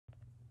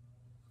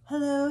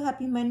Hello,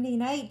 happy Monday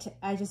night.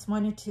 I just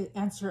wanted to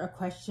answer a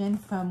question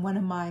from one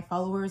of my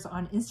followers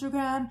on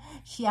Instagram.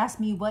 She asked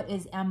me, what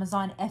is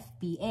Amazon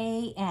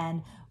FBA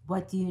and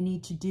what do you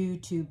need to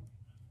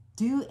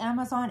do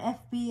Amazon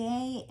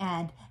FBA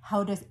and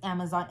how does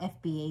Amazon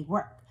FBA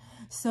work?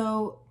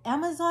 So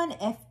Amazon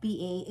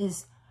FBA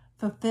is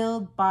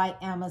fulfilled by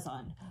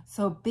Amazon.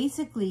 So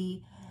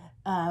basically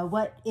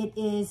what it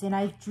is, and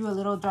I drew a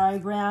little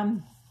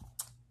diagram.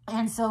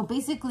 And so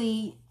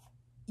basically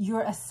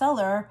you're a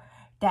seller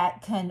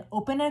that can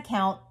open an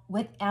account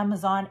with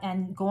Amazon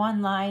and go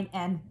online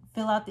and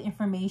fill out the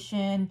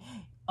information,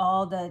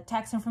 all the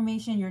tax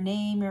information, your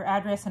name, your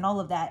address, and all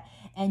of that.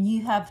 And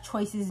you have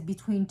choices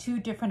between two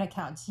different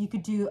accounts. You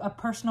could do a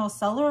personal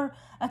seller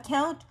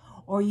account,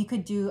 or you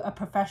could do a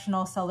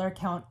professional seller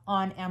account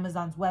on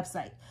Amazon's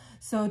website.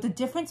 So the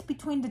difference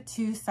between the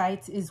two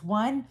sites is,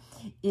 one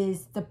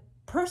is the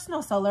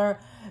personal seller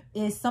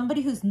is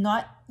somebody who's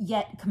not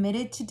yet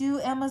committed to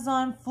do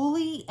Amazon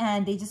fully,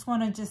 and they just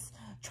want to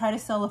try to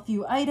sell a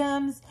few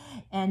items,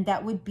 and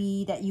that would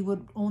be that you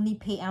would only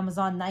pay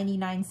Amazon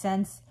 99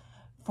 cents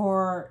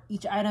for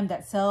each item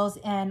that sells,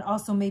 and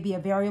also maybe a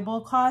variable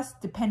cost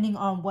depending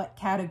on what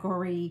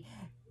category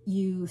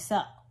you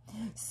sell.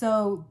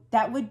 So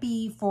that would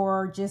be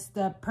for just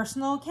the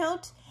personal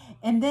account.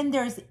 And then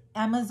there's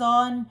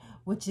Amazon,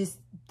 which is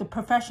the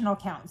professional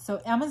account.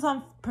 So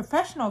Amazon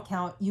professional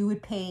account, you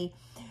would pay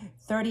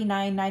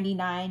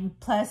 $39.99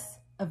 plus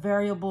a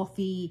variable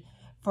fee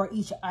for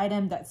each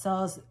item that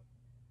sells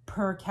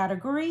per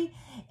category.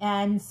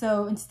 And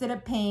so instead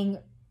of paying,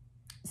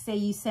 say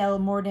you sell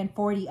more than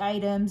 40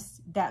 items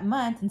that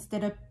month,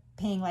 instead of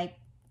paying like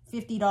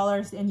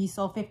 $50 and you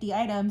sell 50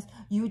 items,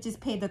 you would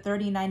just pay the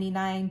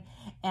 $30.99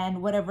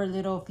 and whatever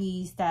little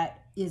fees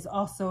that is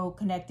also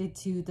connected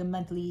to the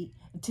monthly,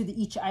 to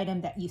the each item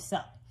that you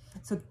sell.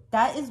 So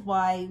that is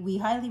why we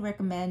highly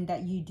recommend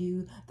that you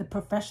do the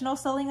professional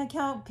selling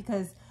account,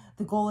 because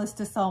the goal is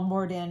to sell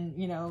more than,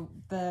 you know,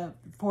 the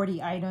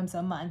 40 items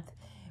a month,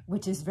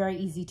 which is very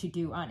easy to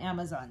do on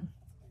Amazon.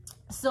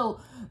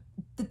 So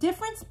the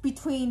difference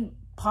between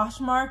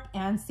Poshmark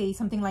and say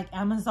something like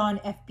Amazon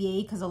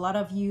FBA, because a lot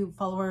of you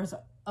followers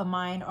of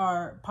mine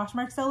are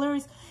Poshmark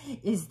sellers,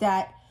 is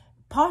that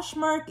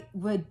Poshmark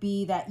would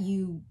be that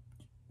you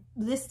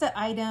list the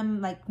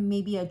item, like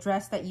maybe a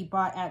dress that you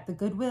bought at the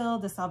Goodwill,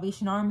 the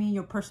Salvation Army,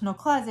 your personal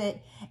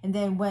closet, and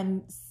then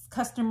when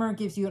customer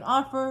gives you an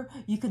offer,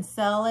 you can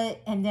sell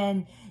it, and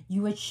then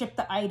you would ship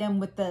the item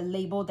with the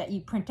label that you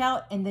print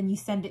out, and then you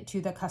send it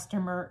to the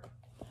customer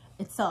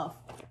itself.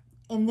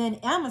 And then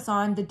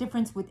Amazon, the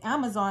difference with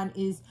Amazon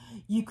is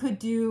you could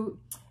do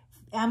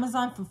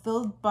Amazon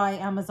fulfilled by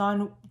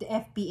Amazon, the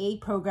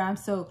FBA program.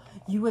 So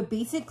you would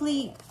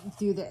basically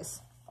do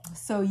this.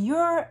 So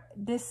you're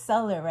this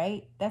seller,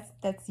 right?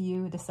 That's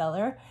you, the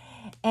seller.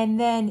 And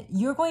then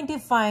you're going to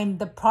find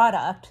the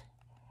product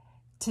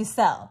to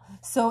sell.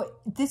 So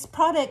this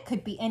product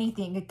could be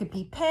anything. It could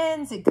be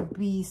pens, it could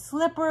be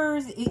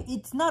slippers.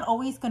 It's not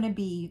always going to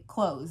be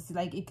clothes.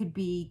 Like it could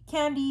be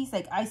candies.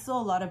 Like I sell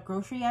a lot of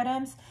grocery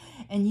items,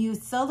 and you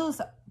sell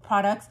those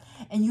products,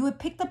 and you would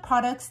pick the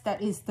products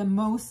that is the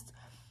most,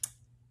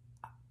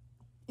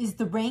 is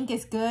the rank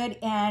is good,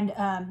 and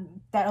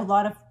that a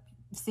lot of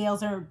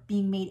sales are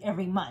being made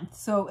every month.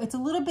 So it's a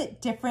little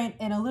bit different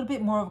and a little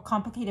bit more of a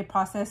complicated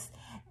process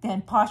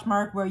than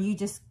Poshmark, where you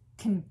just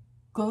can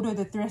go to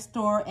the thrift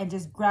store and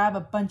just grab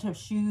a bunch of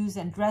shoes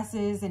and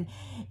dresses, and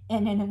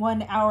in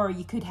 1 hour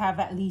you could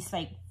have at least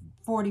like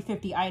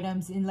 40-50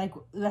 items in like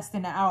less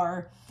than an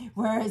hour.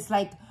 Whereas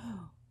like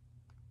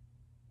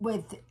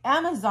with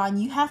Amazon,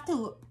 you have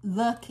to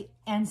look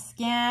and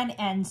scan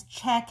and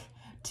check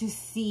to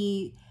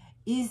see,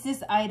 is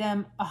this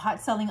item a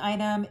hot selling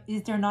item?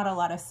 Is there not a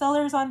lot of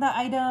sellers on the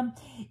item?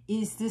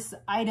 Is this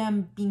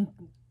item being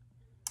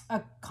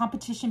a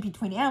competition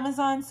between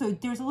Amazon? So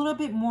there's a little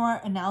bit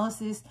more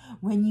analysis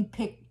when you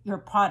pick your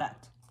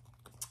product.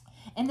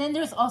 And then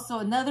there's also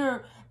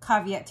another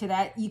caveat to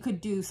that. You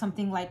could do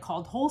something like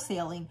called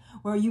wholesaling,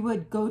 where you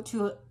would go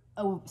to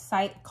a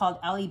site called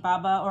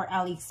Alibaba or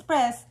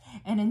AliExpress,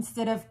 and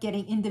instead of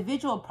getting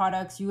individual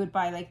products, you would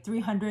buy like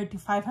 300 to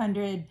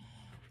 500,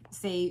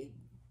 say,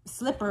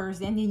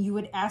 slippers, and then you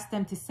would ask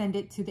them to send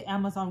it to the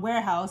Amazon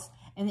warehouse,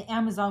 and the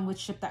Amazon would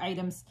ship the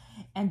items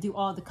and do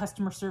all the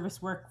customer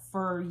service work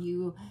for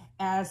you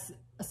as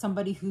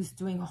somebody who's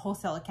doing a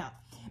wholesale account.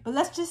 But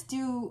let's just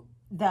do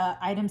the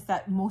items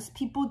that most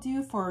people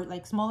do for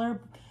like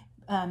smaller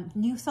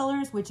new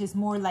sellers, which is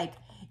more like,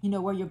 you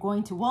know, where you're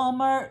going to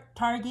Walmart,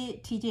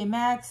 Target, TJ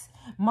Maxx,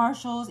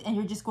 Marshalls, and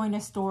you're just going to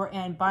a store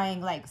and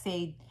buying like,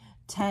 say,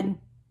 10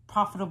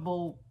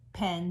 profitable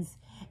pens,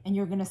 and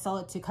you're going to sell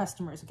it to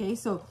customers. Okay,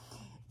 so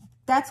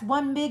that's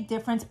one big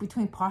difference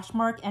between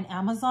Poshmark and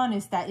Amazon,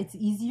 is that it's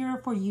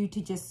easier for you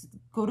to just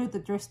go to the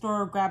thrift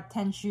store, grab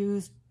 10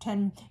 shoes,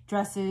 10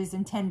 dresses,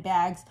 and 10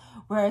 bags.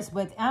 Whereas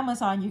with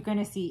Amazon, you're going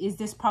to see, is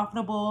this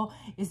profitable?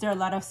 Is there a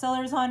lot of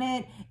sellers on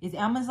it? Is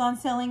Amazon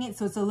selling it?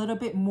 So it's a little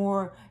bit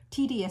more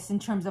tedious in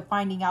terms of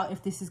finding out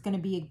if this is going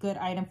to be a good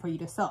item for you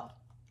to sell.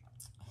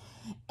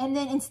 And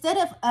then instead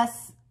of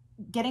us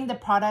getting the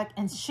product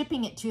and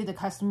shipping it to the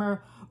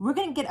customer, we're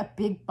going to get a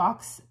big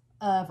box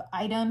of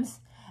items,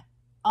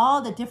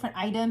 all the different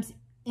items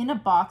in a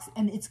box,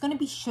 and it's going to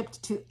be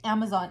shipped to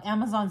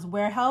Amazon's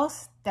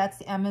warehouse.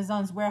 That's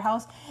Amazon's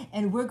warehouse.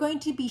 And we're going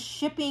to be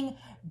shipping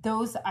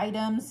those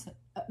items,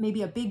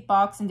 maybe a big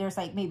box, and there's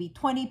like maybe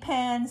 20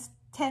 pens,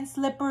 10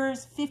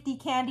 slippers, 50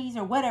 candies,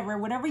 or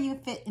whatever you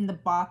fit in the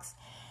box.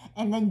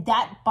 And then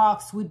that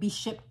box would be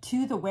shipped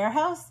to the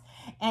warehouse,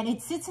 and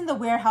it sits in the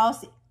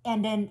warehouse.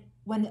 And then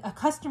when a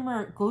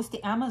customer goes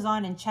to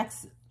Amazon and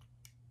checks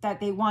that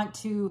they want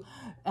to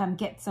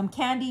get some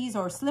candies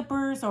or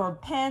slippers or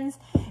pens,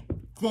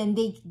 then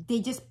they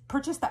just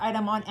purchase the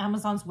item on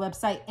Amazon's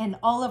website, and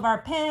all of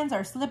our pens,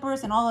 our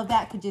slippers, and all of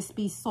that could just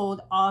be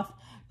sold off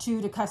to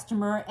the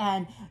customer.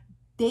 And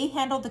they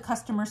handle the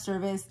customer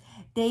service,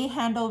 they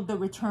handle the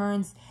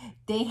returns,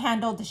 they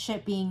handle the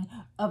shipping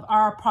of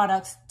our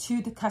products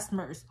to the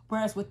customers.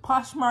 Whereas with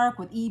Poshmark,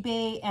 with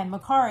eBay, and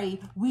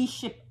Mercari, we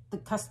ship the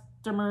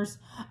customer's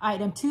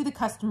item to the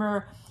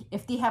customer.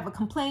 If they have a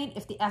complaint,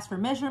 if they ask for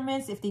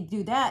measurements, if they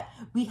do that,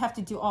 we have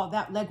to do all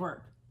that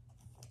legwork.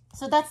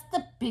 So that's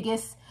the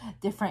biggest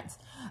difference.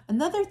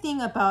 Another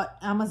thing about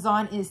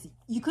Amazon is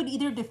you could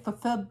either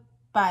fulfill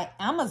by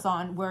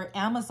Amazon, where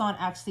Amazon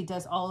actually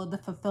does all of the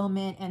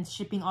fulfillment and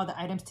shipping all the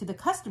items to the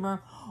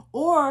customer,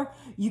 or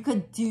you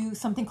could do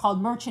something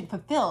called merchant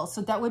fulfill.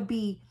 So that would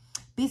be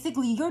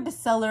basically you're the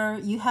seller,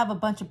 you have a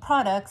bunch of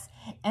products,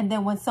 and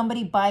then when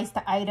somebody buys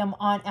the item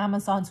on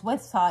Amazon's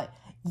website,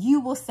 you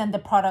will send the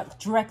product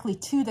directly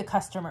to the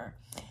customer.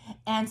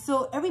 And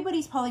so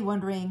everybody's probably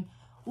wondering,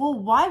 well,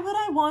 why would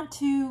I want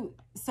to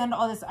send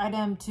all this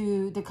item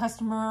to the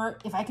customer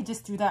if I could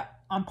just do that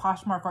on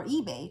Poshmark or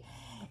eBay?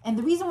 And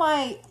the reason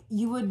why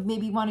you would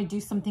maybe want to do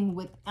something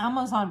with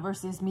Amazon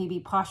versus maybe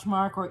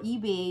Poshmark or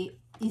eBay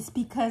is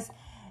because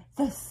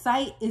the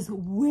site is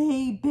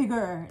way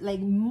bigger. Like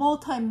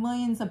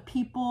multi-millions of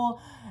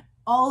people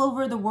all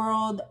over the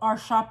world are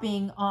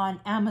shopping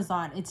on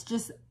Amazon. It's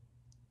just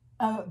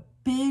a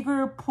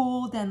bigger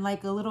pool than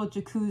like a little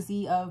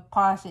jacuzzi of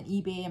Posh and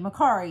eBay and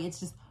Mercari. It's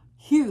just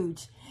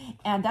huge.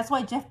 And that's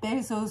why Jeff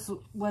Bezos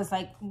was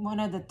like one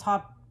of the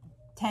top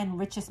 10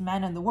 richest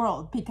men in the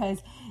world,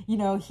 because, you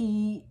know,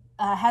 he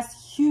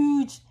has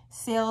huge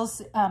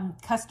sales,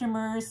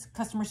 customer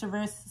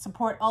service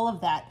support, all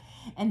of that.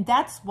 And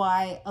that's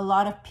why a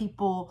lot of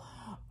people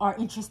are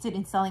interested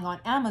in selling on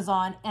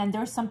Amazon. And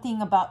there's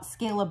something about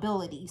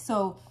scalability.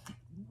 So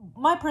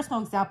my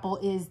personal example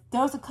is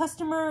there's a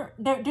customer,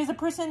 there's a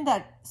person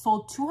that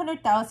sold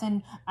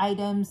 200,000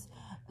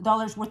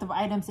 dollars worth of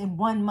items in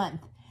 1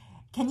 month.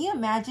 Can you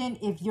imagine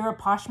if you're a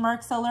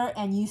Poshmark seller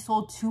and you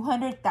sold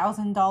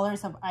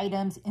 $200,000 of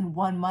items in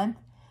 1 month?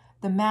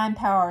 The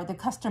manpower, the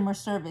customer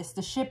service,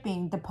 the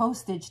shipping, the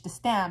postage, the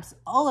stamps,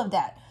 all of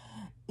that.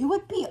 It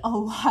would be a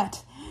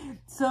lot.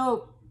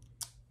 So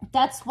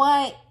that's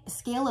why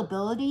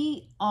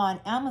scalability on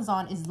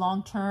Amazon is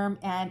long-term,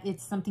 and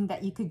it's something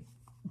that you could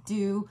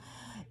do.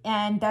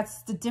 And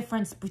that's the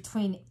difference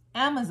between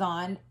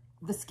Amazon,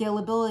 the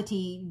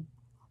scalability,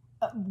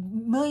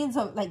 millions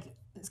of like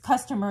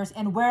customers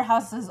and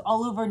warehouses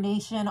all over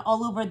nation,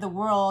 all over the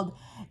world,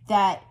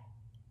 that,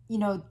 you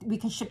know, we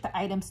can ship the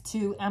items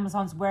to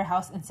Amazon's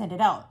warehouse and send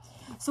it out.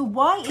 So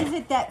why is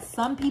it that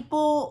some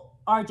people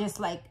are just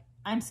like,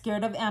 I'm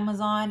scared of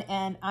Amazon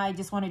and I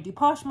just want to do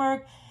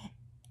Poshmark,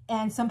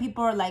 and some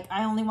people are like,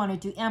 I only want to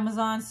do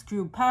Amazon,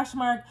 screw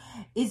Poshmark?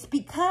 It's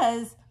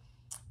because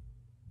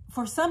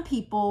for some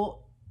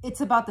people,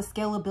 it's about the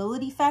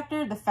scalability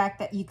factor, the fact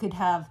that you could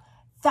have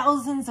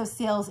thousands of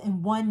sales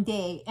in 1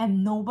 day,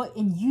 and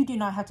you do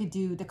not have to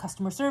do the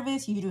customer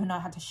service, you do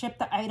not have to ship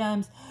the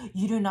items,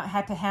 you do not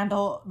have to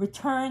handle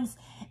returns.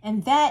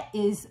 And that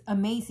is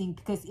amazing,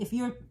 because if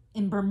you're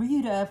in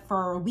Bermuda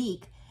for a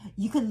week,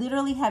 you could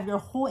literally have your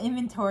whole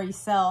inventory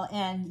sell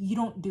and you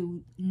don't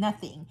do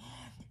nothing.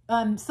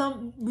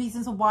 Some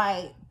reasons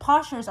why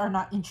Poshers are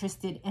not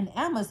interested in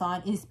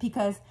Amazon is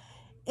because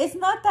it's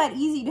not that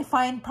easy to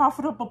find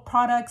profitable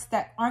products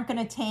that aren't going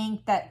to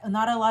tank, that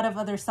not a lot of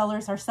other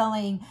sellers are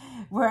selling.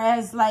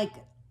 Whereas like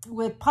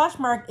with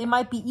Poshmark, it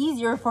might be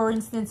easier. For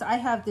instance, I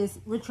have this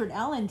Richard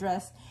Allen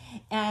dress,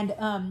 and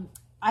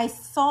I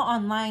saw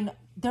online,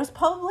 there's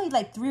probably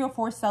like 3 or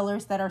 4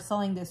 sellers that are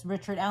selling this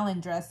Richard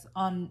Allen dress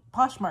on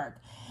Poshmark.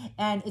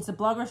 And it's a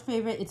blogger's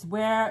favorite, it's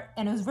rare,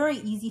 and it was very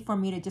easy for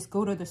me to just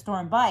go to the store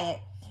and buy it.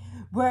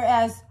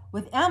 Whereas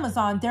with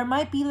Amazon, there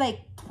might be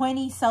like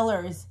 20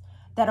 sellers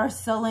that are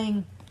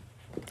selling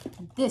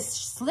this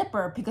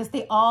slipper because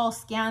they all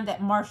scanned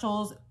at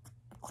Marshall's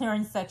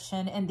clearance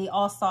section and they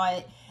all saw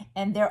it,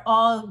 and they're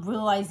all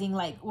realizing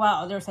like,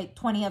 wow, there's like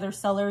 20 other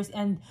sellers,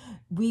 and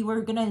we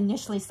were gonna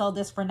initially sell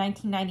this for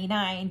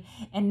 $19.99,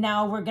 and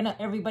now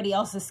everybody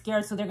else is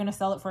scared, so they're gonna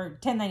sell it for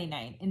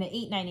 $10.99 and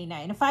 $8.99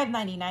 and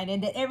 $5.99,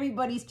 and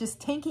everybody's just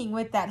tanking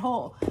with that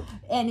whole,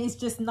 and it's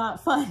just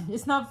not fun.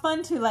 It's not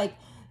fun to like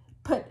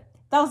put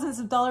thousands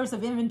of dollars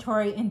of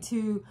inventory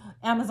into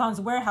Amazon's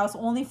warehouse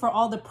only for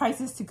all the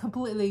prices to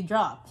completely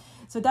drop.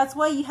 So that's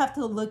why you have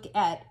to look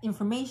at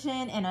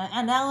information and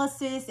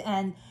analysis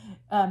and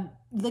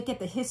look at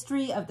the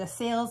history of the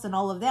sales and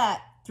all of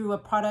that through a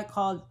product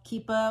called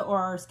Keepa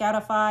or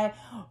Scoutify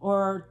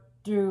or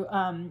through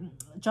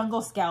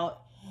Jungle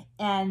Scout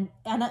and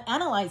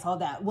analyze all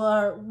that.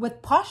 Well,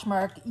 with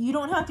Poshmark, you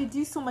don't have to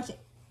do so much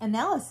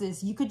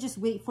analysis. You could just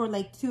wait for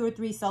like 2 or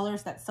 3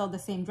 sellers that sell the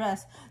same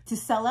dress to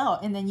sell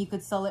out, and then you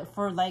could sell it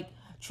for like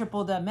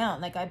triple the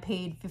amount. Like I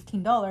paid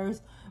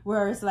 $15,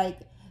 whereas like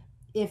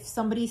if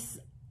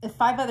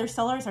 5 other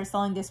sellers are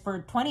selling this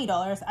for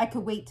 $20, I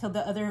could wait till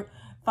the other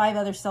 5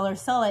 other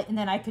sellers sell it, and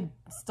then I could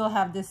still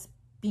have this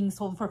being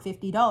sold for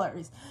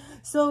 $50.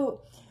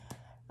 So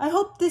I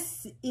hope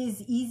this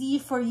is easy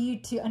for you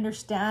to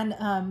understand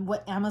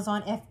what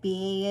Amazon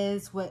FBA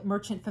is, what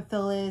Merchant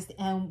Fulfill is,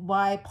 and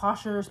why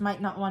Poshers might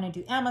not want to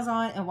do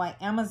Amazon, and why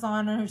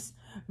Amazoners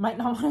might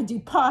not want to do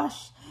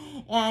Posh,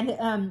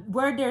 and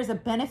where there's a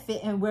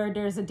benefit and where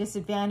there's a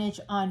disadvantage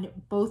on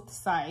both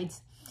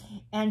sides,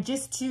 and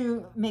just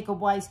to make a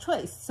wise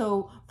choice.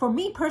 So for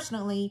me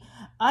personally,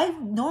 I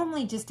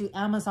normally just do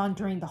Amazon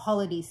during the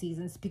holiday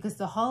seasons, because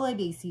the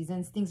holiday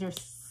seasons, things are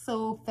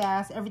so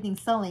fast,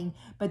 everything's selling.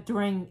 But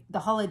during the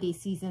holiday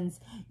seasons,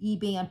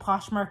 eBay and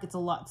Poshmark, it's a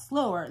lot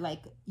slower.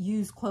 Like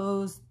used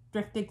clothes,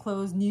 thrifted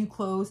clothes, new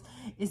clothes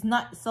is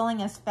not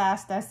selling as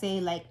fast as say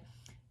like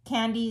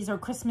candies or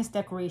Christmas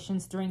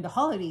decorations during the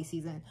holiday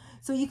season.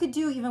 So you could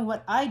do even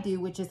what I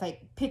do, which is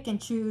like pick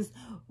and choose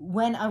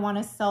when I want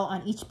to sell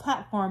on each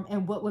platform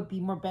and what would be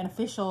more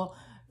beneficial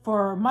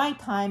for my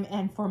time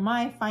and for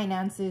my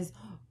finances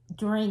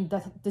during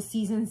the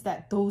seasons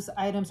that those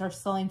items are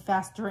selling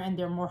faster and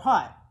they're more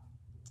hot.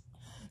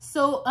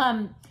 So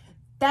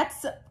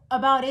that's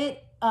about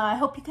it. I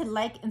hope you could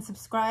like and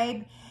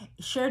subscribe.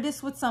 Share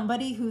this with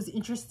somebody who's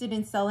interested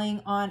in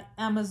selling on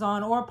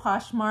Amazon or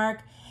Poshmark.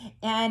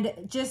 And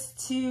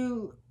just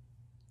to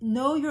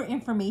know your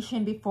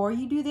information before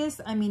you do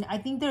this. I mean, I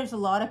think there's a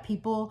lot of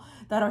people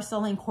that are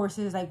selling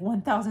courses like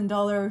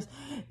 $1,000.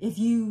 If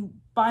you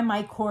buy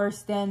my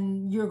course,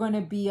 then you're going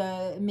to be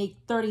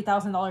make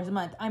 $30,000 a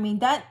month. I mean,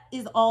 that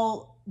is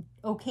all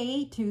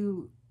okay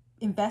to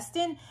invest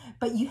in,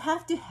 but you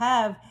have to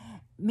have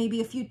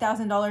maybe a few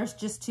 $1,000s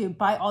just to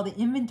buy all the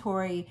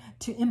inventory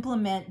to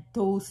implement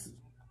those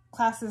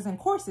classes and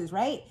courses,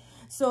 right?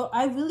 So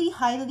I really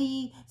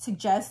highly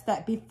suggest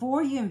that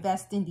before you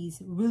invest in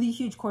these really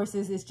huge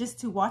courses is just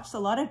to watch a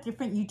lot of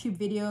different YouTube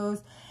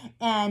videos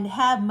and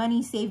have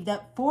money saved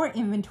up for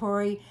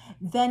inventory,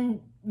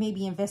 then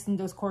maybe invest in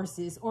those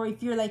courses. Or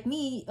if you're like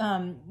me,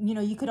 you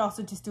know, you could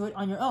also just do it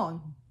on your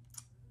own.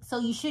 So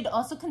you should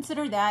also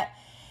consider that.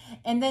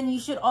 And then you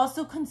should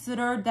also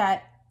consider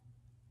that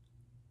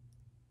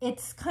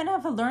it's kind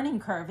of a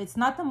learning curve. It's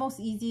not the most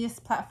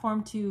easiest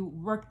platform to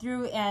work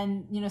through.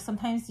 And, you know,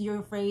 sometimes you're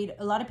afraid.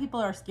 A lot of people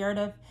are scared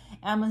of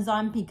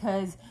Amazon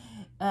because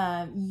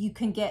you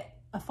can get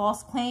a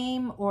false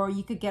claim or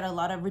you could get a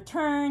lot of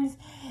returns.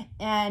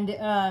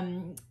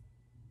 And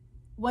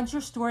once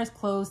your store is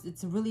closed,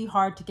 it's really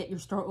hard to get your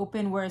store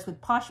open. Whereas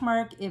with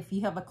Poshmark, if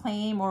you have a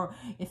claim or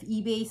if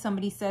eBay,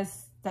 somebody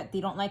says that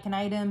they don't like an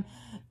item,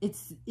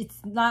 it's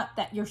not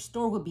that your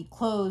store will be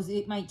closed.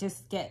 It might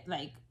just get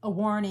like a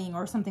warning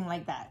or something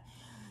like that.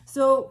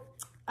 So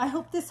I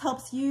hope this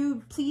helps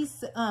you.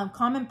 Please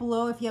comment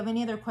below if you have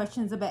any other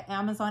questions about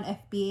Amazon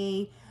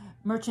FBA,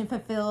 Merchant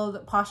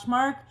Fulfilled,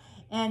 Poshmark.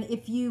 And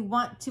if you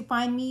want to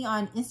find me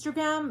on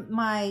Instagram,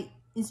 my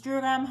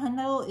Instagram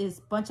handle is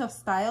Bunch of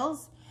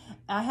Styles.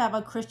 I have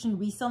a Christian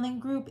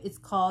reselling group. It's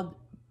called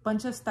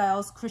Bunch of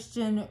Styles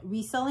Christian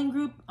Reselling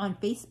Group on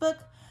Facebook.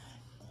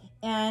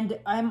 And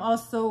I'm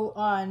also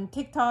on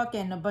TikTok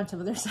and a bunch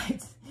of other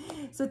sites.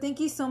 So thank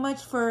you so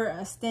much for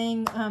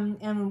staying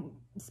and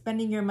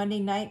spending your Monday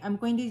night. I'm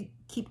going to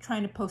keep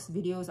trying to post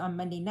videos on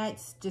Monday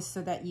nights just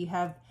so that you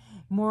have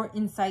more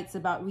insights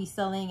about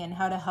reselling and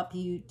how to help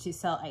you to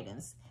sell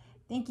items.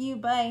 Thank you.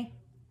 Bye.